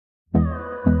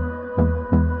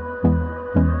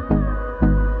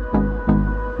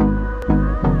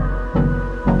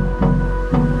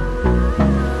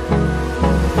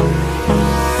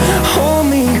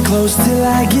close till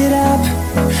I get up.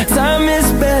 Time is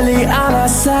barely on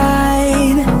our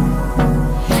side.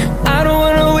 I don't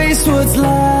wanna waste what's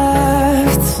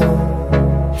left.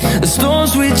 The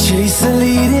storms we chase are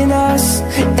leading us,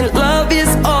 and love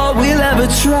is all we'll ever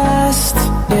trust.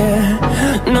 Yeah,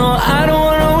 no, I don't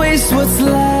wanna waste what's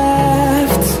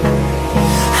left.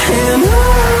 And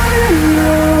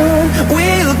on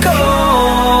we'll go,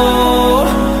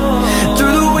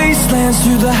 through the wastelands,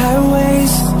 through the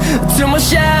highways, till my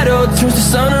shadow turns to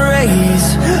sun rays.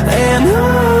 And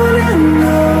on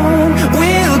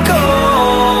we'll go,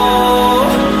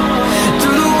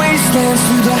 through the wastelands,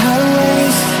 through the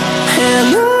highways,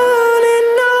 and on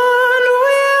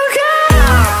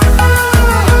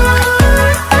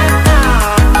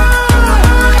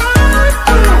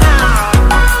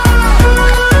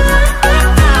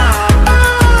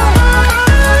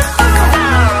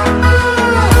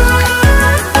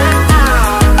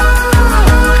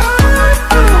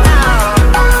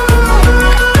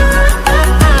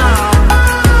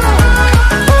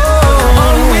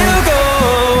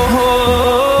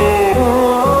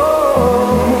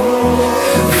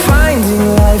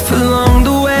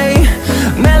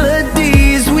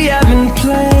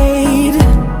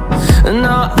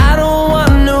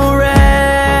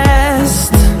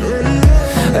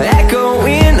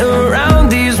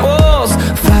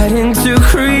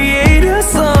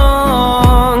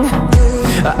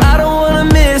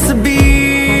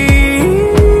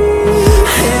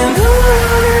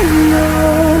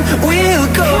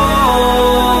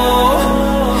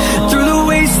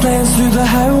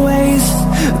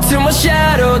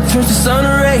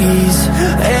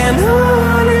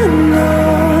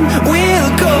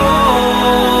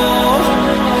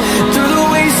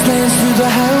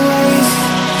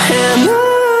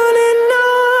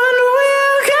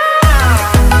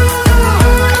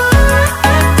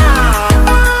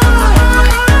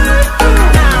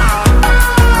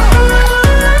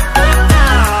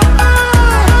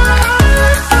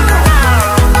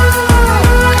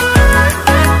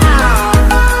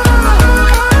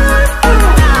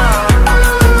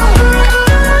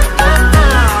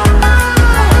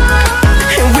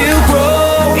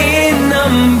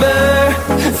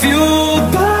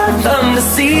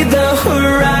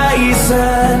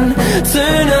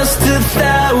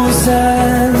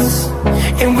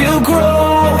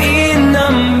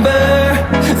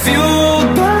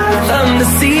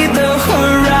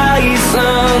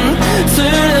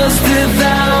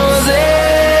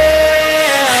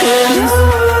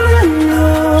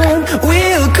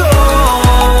we'll go.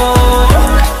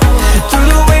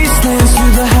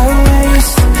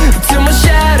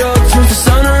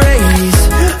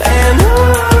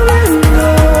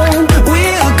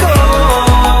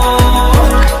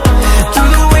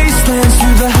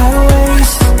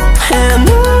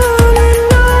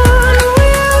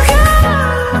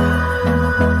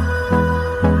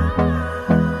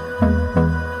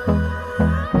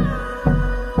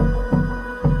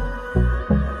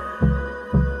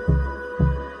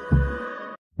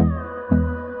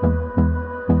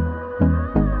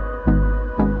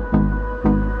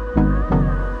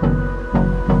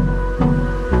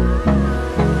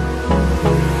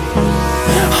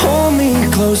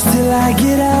 Close till I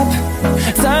get up.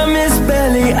 Time is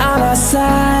barely on our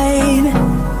side.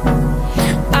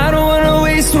 I don't wanna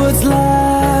waste what's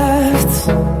left.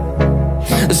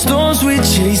 The storms we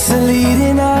chase are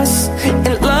leading us,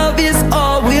 and love is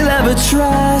all we'll ever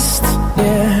trust.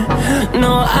 Yeah,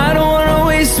 no, I don't wanna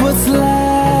waste what's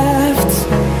left.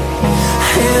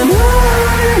 And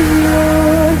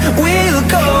on we'll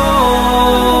go,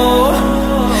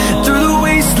 through the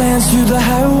wastelands, through the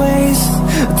highways,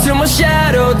 till my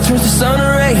shadow turns to sun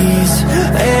rays.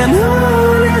 And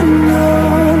on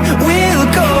we'll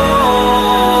go,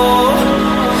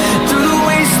 through the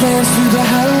wastelands, through the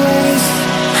highways,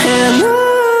 and on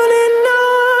we'll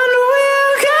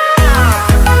go.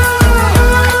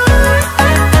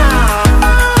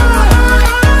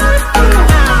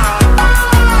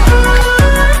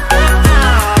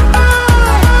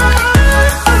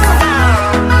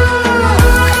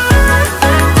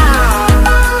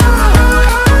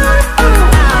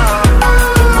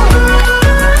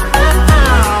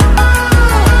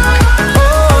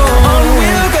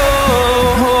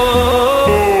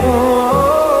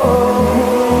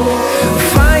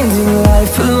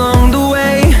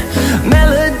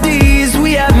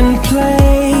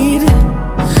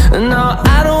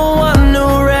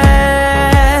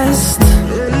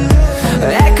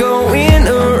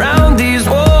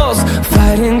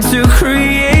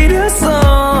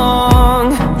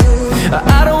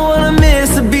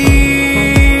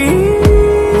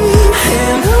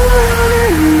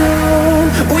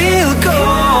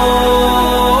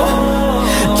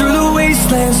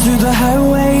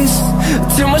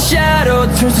 till my shadow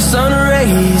turns to sun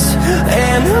rays.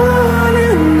 And on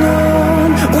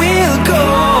we'll go,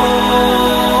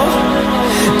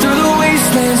 through the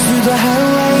wastelands, through the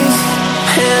highways.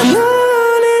 And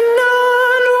on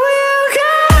we'll go.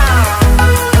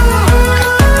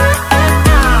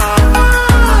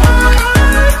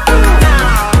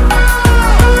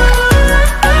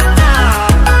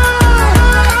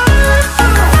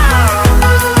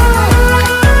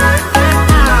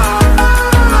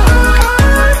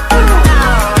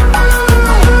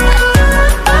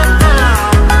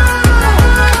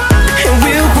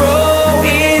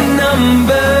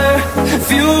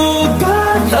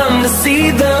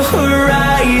 See the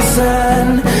horizon,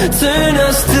 turn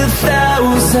us to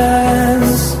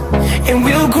thousands, and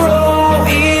we'll grow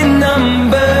in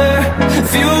number,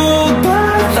 fueled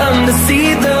by them to see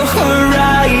the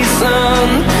horizon,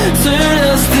 turn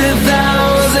us to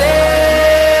thousands.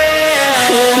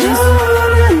 And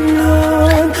on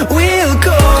we'll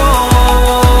go,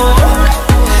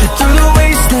 through the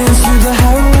wastelands, through the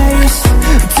highways,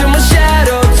 till my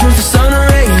shadow turns to sun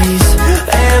rays.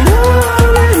 And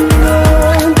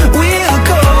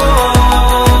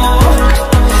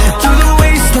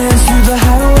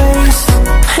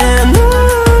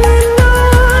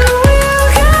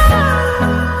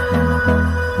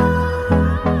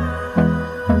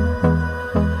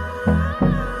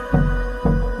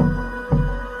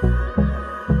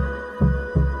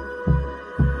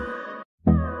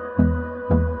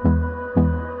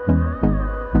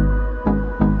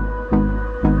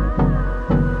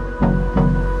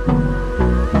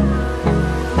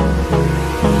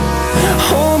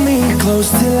close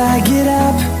till I get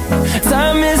up,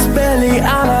 time is barely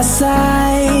on our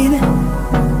side.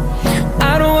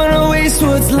 I don't wanna waste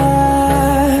what's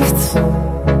left.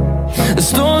 The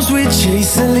storms we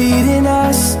chase are leading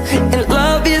us, and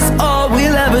love is all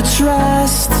we'll ever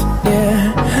trust.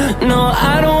 Yeah, no,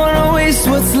 I don't wanna waste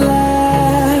what's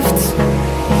left.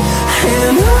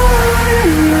 And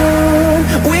on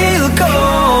we'll go,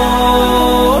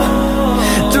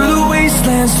 through the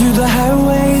wastelands, through the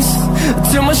highways,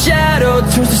 till my shadow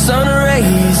turns to sun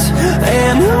rays.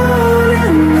 And on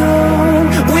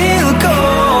we'll go,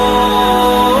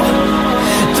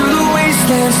 through the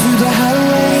wastelands, through the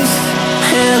highways.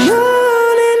 And on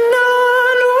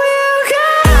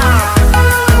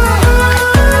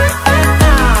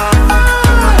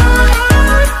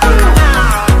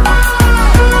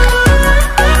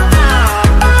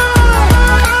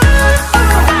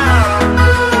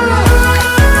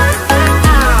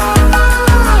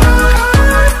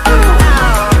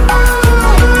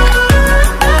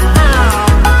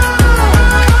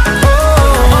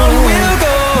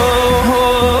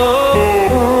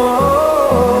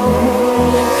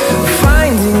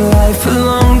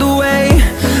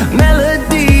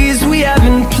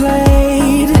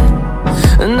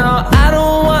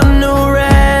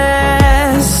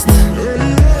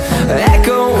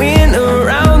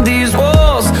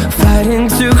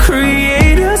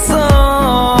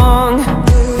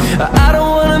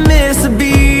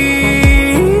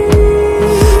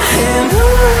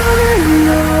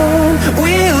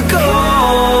we'll go.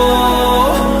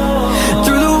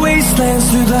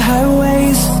 Through the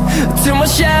highways, till my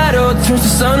shadow turns to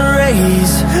sun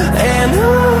rays. And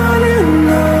on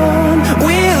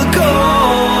we'll go,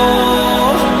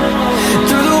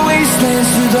 through the wastelands,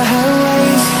 through the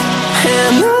highways.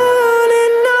 And on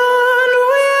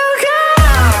we'll go.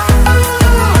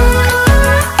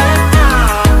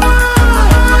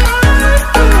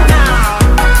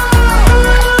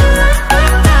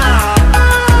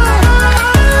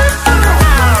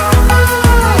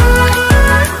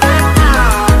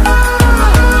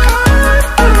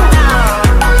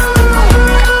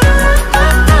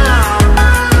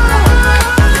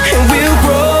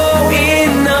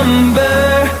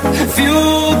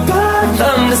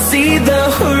 See the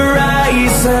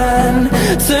horizon,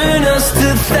 turn us to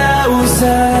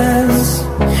thousands,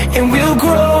 and we'll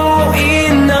grow